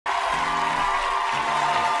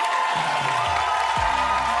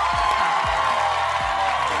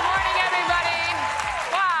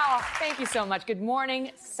you so much. Good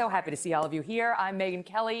morning. So happy to see all of you here. I'm Megyn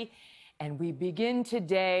Kelly, and we begin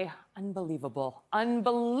today. Unbelievable.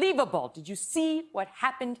 Unbelievable. Did you see what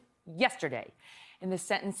happened yesterday in the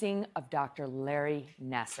sentencing of Dr. Larry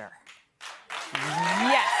Nassar?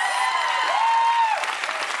 Yes.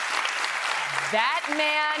 That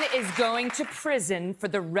man is going to prison for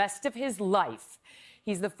the rest of his life.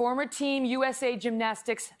 He's the former Team USA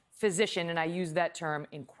gymnastics physician, and I use that term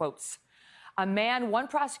in quotes. A man one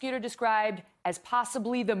prosecutor described as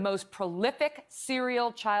possibly the most prolific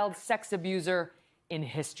serial child sex abuser in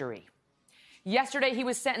history. Yesterday, he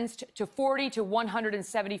was sentenced to 40 to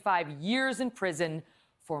 175 years in prison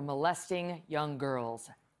for molesting young girls,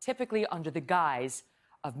 typically under the guise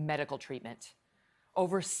of medical treatment.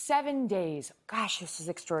 Over 7 days, gosh, this is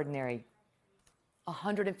extraordinary,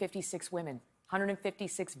 156 women,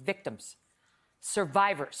 156 victims,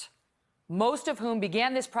 survivors, most of whom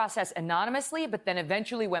began this process anonymously, but then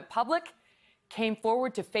eventually went public, came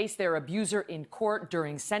forward to face their abuser in court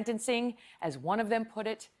during sentencing. As one of them put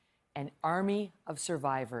it, an army of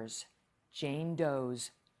survivors. Jane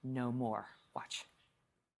Doe's no more. Watch.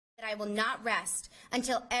 I will not rest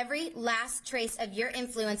until every last trace of your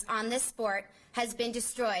influence on this sport has been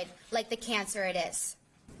destroyed, like the cancer it is.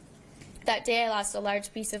 That day I lost a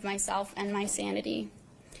large piece of myself and my sanity.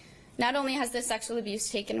 Not only has this sexual abuse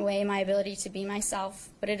taken away my ability to be myself,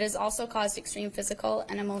 but it has also caused extreme physical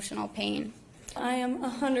and emotional pain. I am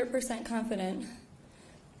 100% confident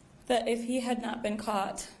that if he had not been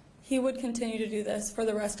caught, he would continue to do this for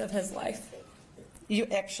the rest of his life. You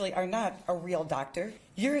actually are not a real doctor.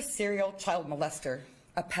 You're a serial child molester,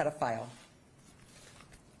 a pedophile.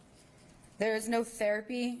 There is no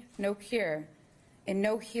therapy, no cure, and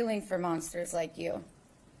no healing for monsters like you.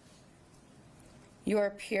 You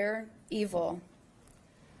are pure evil.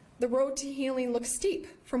 The road to healing looks steep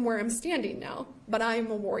from where I'm standing now, but I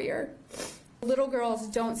am a warrior. Little girls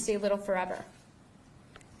don't stay little forever.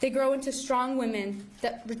 They grow into strong women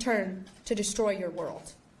that return to destroy your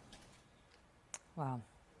world. Wow.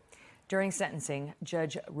 During sentencing,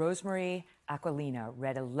 Judge Rosemarie Aquilina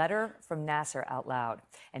read a letter from Nassar out loud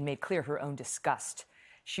and made clear her own disgust.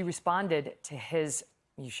 She responded to his,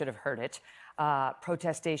 you should have heard it,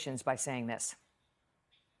 protestations by saying this.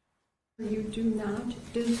 You do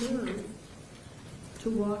not deserve to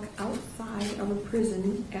walk outside of a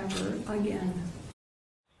prison ever again.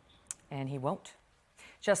 And he won't.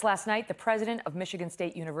 Just last night, the president of Michigan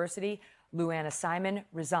State University, Lou Anna Simon,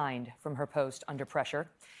 resigned from her post under pressure.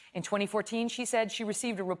 In 2014, she said she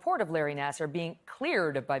received a report of Larry Nassar being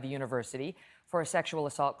cleared by the university for a sexual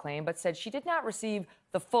assault claim, but said she did not receive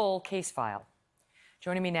the full case file.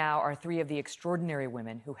 Joining me now are three of the extraordinary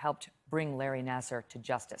women who helped bring Larry Nassar to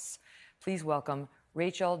justice. Please welcome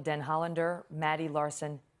Rachael Denhollander, Mattie,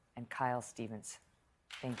 Larson, and Kyle Stevens.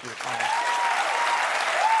 Thank you all.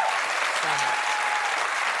 So much.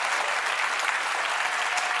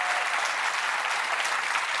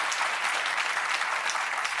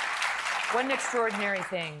 What an extraordinary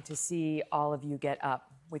thing to see all of you get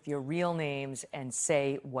up with your real names and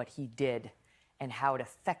say what he did and how it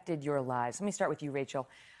affected your lives. Let me start with you, Rachael.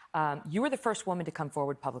 You were the first woman to come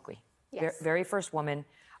forward publicly. Yes. Very first woman.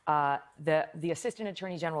 The Assistant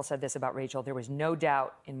Attorney General said this about Rachael: there was no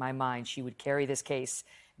doubt in my mind she would carry this case,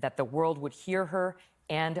 that the world would hear her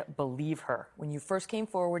and believe her. When you first came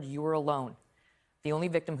forward, you were alone, the only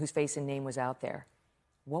victim whose face and name was out there.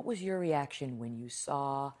 What was your reaction when you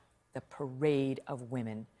saw the parade of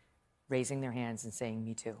women raising their hands and saying,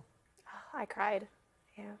 "Me too"? I cried,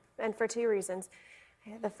 yeah, and for two reasons.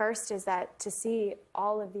 The first is that to see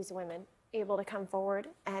all of these women able to come forward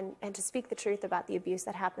and to speak the truth about the abuse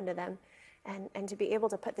that happened to them, and to be able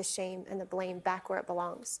to put the shame and the blame back where it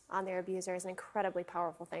belongs on their abuser is an incredibly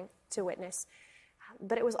powerful thing to witness.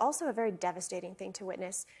 But it was also a very devastating thing to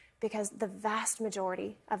witness, because the vast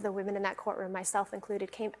majority of the women in that courtroom, myself included,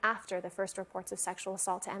 came after the first reports of sexual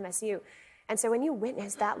assault to MSU. And so when you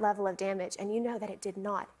witness that level of damage and you know that it did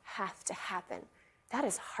not have to happen, that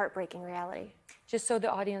is heartbreaking reality. Just so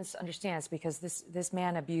the audience understands, because this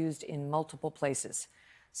man abused in multiple places.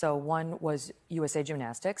 So one was USA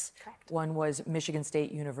Gymnastics. Correct. One was Michigan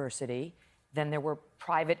State University. Then there were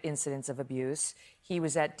private incidents of abuse. He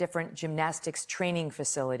was at different gymnastics training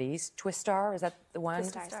facilities. Twistar, is that the one?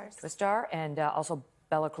 Twistar, and also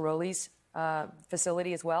Bella Caroli's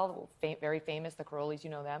facility as well. Very famous, the Carolis, you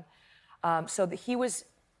know them. So he was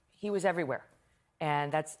everywhere.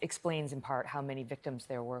 And that explains in part how many victims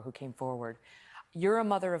there were who came forward. You're a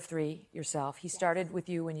mother of three yourself. He started with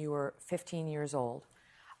you when you were 15 years old.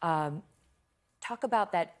 Talk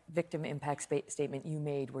about that victim impact statement you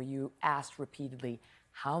made where you asked repeatedly,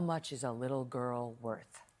 how much is a little girl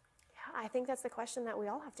worth? I think that's the question that we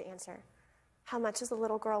all have to answer. How much is the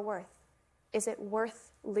little girl worth? Is it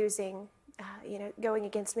worth losing, going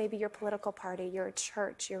against maybe your political party, your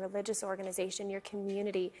church, your religious organization, your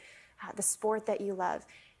community, the sport that you love?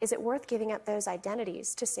 Is it worth giving up those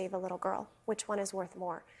identities to save a little girl? Which one is worth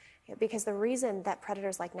more? Because the reason that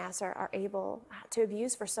predators like Nassar are able to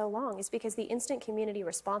abuse for so long is because the instant community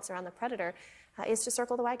response around the predator is to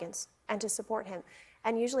circle the wagons and to support him.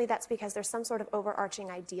 And usually that's because there's some sort of overarching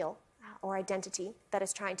ideal or identity that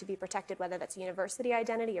is trying to be protected, whether that's a university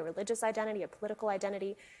identity, a religious identity, a political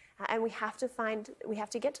identity. And we have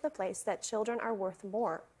to get to the place that children are worth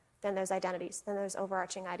more than those identities, than those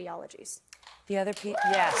overarching ideologies. The other piece,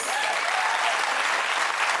 yes.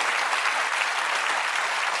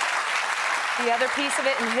 The other piece of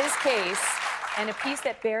it in his case, and a piece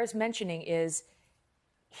that bears mentioning, is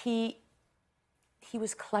he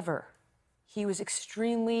was clever. He was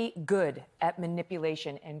extremely good at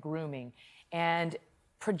manipulation and grooming and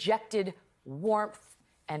projected warmth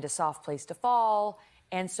and a soft place to fall.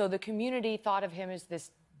 And so the community thought of him as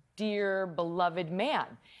this dear, beloved man.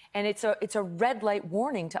 And it's a red light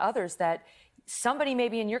warning to others that somebody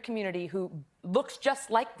maybe in your community who looks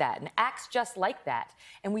just like that and acts just like that.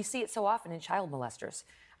 And we see it so often in child molesters.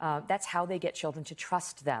 That's how they get children to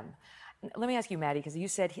trust them. Let me ask you, Mattie, because you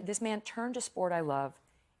said this man turned a sport I love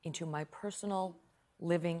into my personal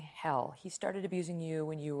living hell. He started abusing you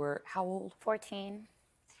when you were how old? 14.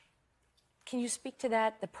 Can you speak to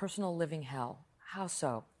that, the personal living hell? How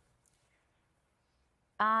so?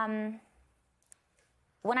 When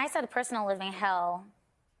I said personal living hell,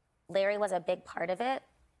 Larry was a big part of it,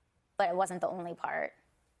 but it wasn't the only part.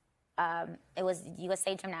 It was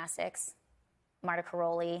USA Gymnastics, Marta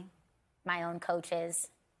Caroli, my own coaches.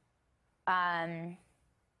 I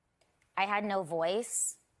had no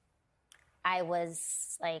voice. I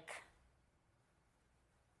was like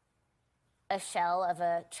a shell of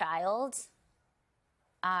a child.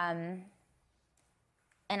 And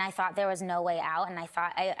I thought there was no way out. And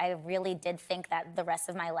I really did think that the rest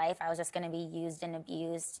of my life I was just going to be used and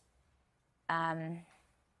abused.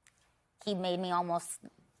 He made me almost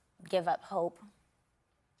give up hope.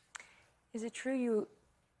 Is it true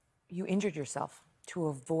you injured yourself to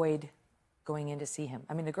avoid going in to see him?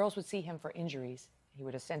 I mean, the girls would see him for injuries. He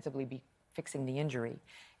would ostensibly be fixing the injury,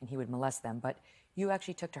 and he would molest them. But you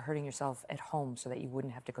actually took to hurting yourself at home so that you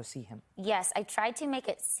wouldn't have to go see him. Yes, I tried to make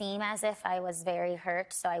it seem as if I was very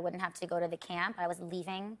hurt so I wouldn't have to go to the camp. I was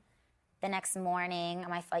leaving the next morning.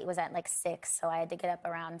 My flight was at like 6, so I had to get up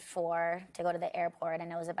around 4 to go to the airport, and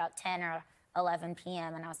it was about 10 or 11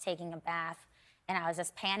 p.m., and I was taking a bath, and I was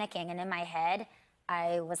just panicking, and in my head,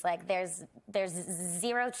 I was like, there's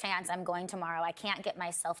zero chance I'm going tomorrow. I can't get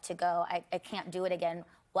myself to go. I can't do it again.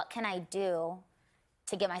 What can I do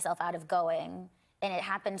to get myself out of going? And it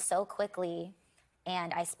happened so quickly,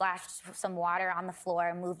 and I splashed some water on the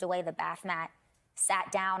floor, moved away the bath mat, sat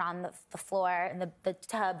down on the floor, and the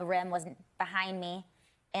tub rim was behind me,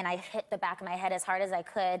 and I hit the back of my head as hard as I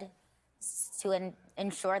could to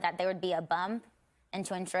ensure that there would be a bump and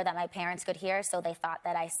to ensure that my parents could hear, so they thought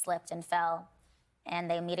that I slipped and fell.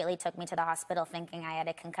 And they immediately took me to the hospital thinking I had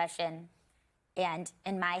a concussion. And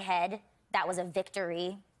in my head, that was a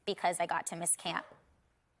victory because I got to miss camp.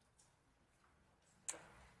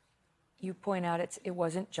 You point out it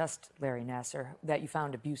wasn't just Larry Nassar that you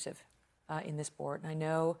found abusive in this sport. And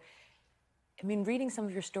I mean, reading some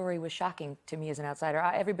of your story was shocking to me as an outsider.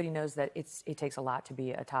 Everybody knows that it takes a lot to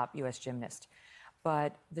be a top U.S. gymnast.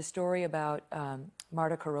 But the story about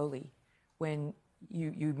Marta Caroli, when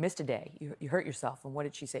you missed a day, you hurt yourself, and what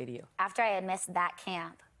did she say to you? After I had missed that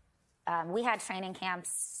camp, we had training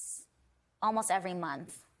camps almost every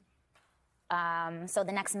month. So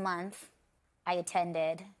the next month, I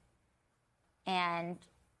attended, and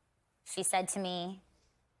she said to me,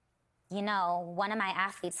 you know, one of my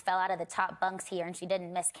athletes fell out of the top bunks here, and she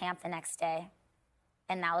didn't miss camp the next day.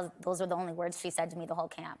 And those were the only words she said to me the whole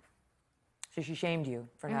camp. So she shamed you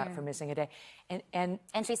for for missing a day. And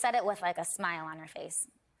she said it with like a smile on her face.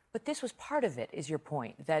 But this was part of it, is your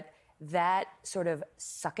point, that sort of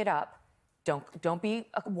suck it up, don't be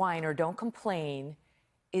a whiner, don't complain,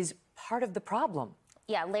 is part of the problem.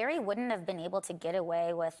 Yeah, Larry wouldn't have been able to get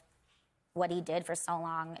away with what he did for so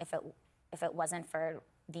long if it wasn't for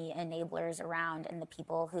the enablers around and the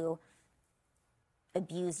people who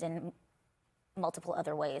abused in multiple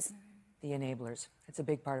other ways. The enablers. It's a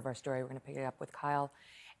big part of our story. We're going to pick it up with Kyle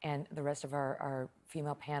and the rest of our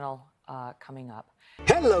female panel coming up.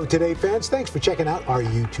 Hello, Today fans. Thanks for checking out our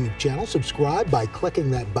YouTube channel. Subscribe by clicking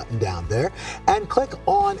that button down there and click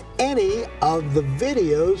on any of the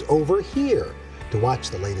videos over here. to watch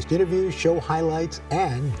the latest interviews, show highlights,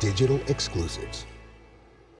 and digital exclusives.